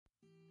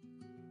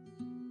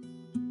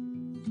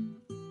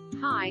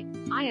Hi,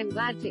 I am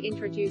glad to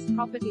introduce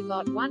property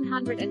lot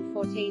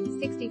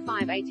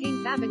 11465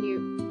 18th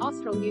Avenue,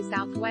 Austral, New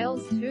South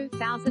Wales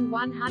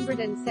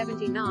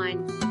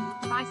 2179.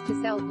 Price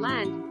to sell,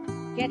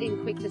 land. Get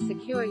in quick to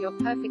secure your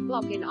perfect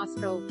block in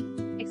Austral.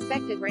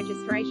 Expected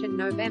registration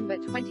November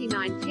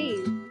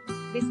 2019.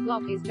 This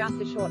block is just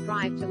a short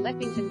drive to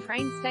Leppington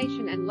train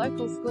station and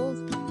local schools.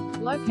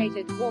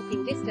 Located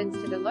walking distance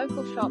to the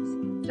local shops,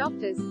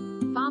 doctors,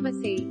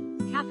 pharmacy,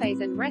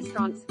 cafes and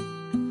restaurants.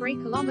 3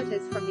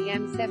 kilometers from the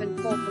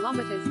M7, 4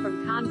 kilometers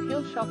from Carnes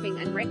Hill Shopping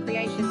and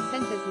Recreation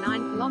Centres,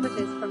 9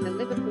 kilometers from the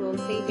Liverpool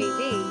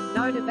CBD,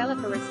 no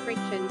developer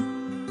restrictions.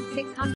 600